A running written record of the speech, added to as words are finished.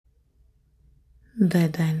The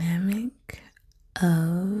dynamic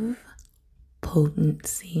of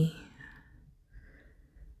potency.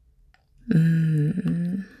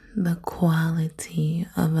 The quality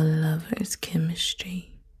of a lover's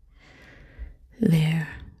chemistry. Their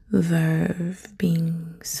verve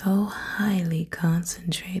being so highly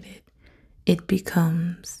concentrated, it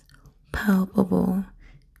becomes palpable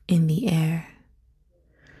in the air.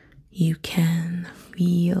 You can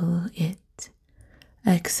feel it.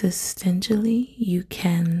 Existentially, you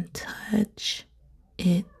can touch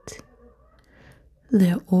it.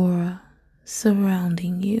 Their aura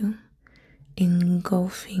surrounding you,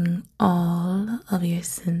 engulfing all of your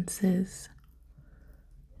senses.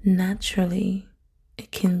 Naturally, it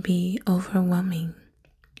can be overwhelming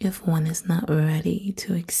if one is not ready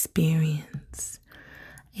to experience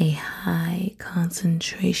a high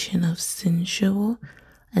concentration of sensual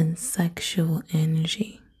and sexual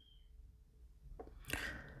energy.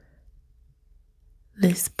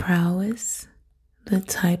 This prowess, the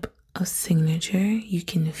type of signature you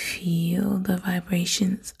can feel the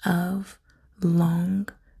vibrations of long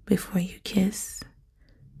before you kiss.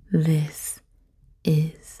 This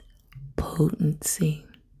is potency.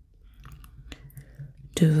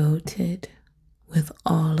 Devoted with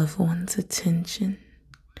all of one's attention,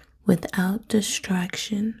 without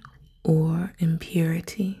distraction or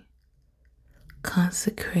impurity.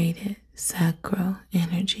 Consecrated sacral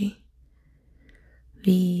energy.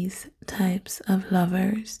 These types of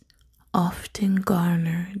lovers often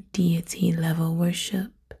garner deity level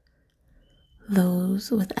worship. Those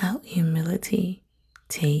without humility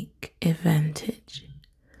take advantage,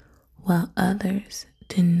 while others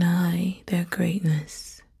deny their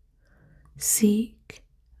greatness. Seek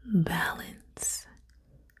balance.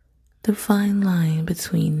 The fine line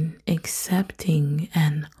between accepting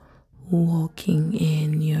and walking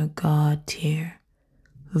in your God tier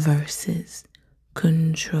versus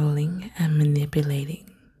controlling and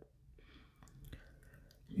manipulating.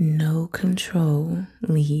 No control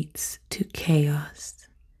leads to chaos.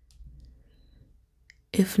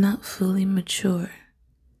 If not fully mature,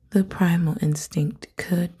 the primal instinct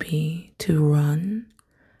could be to run,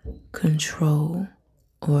 control,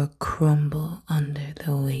 or crumble under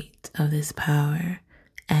the weight of this power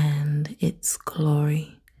and its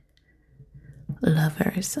glory.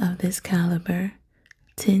 Lovers of this caliber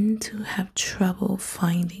tend to have trouble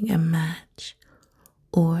finding a match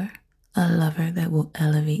or a lover that will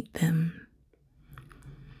elevate them.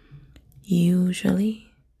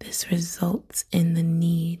 Usually, this results in the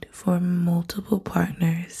need for multiple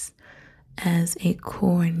partners as a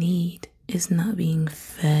core need is not being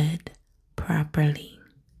fed properly.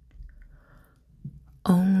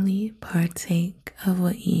 Only partake of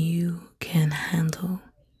what you can handle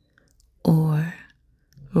or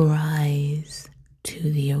rise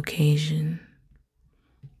to the occasion.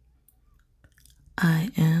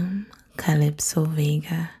 I am Calypso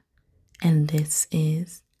Vega, and this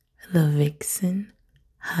is the Vixen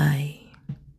High.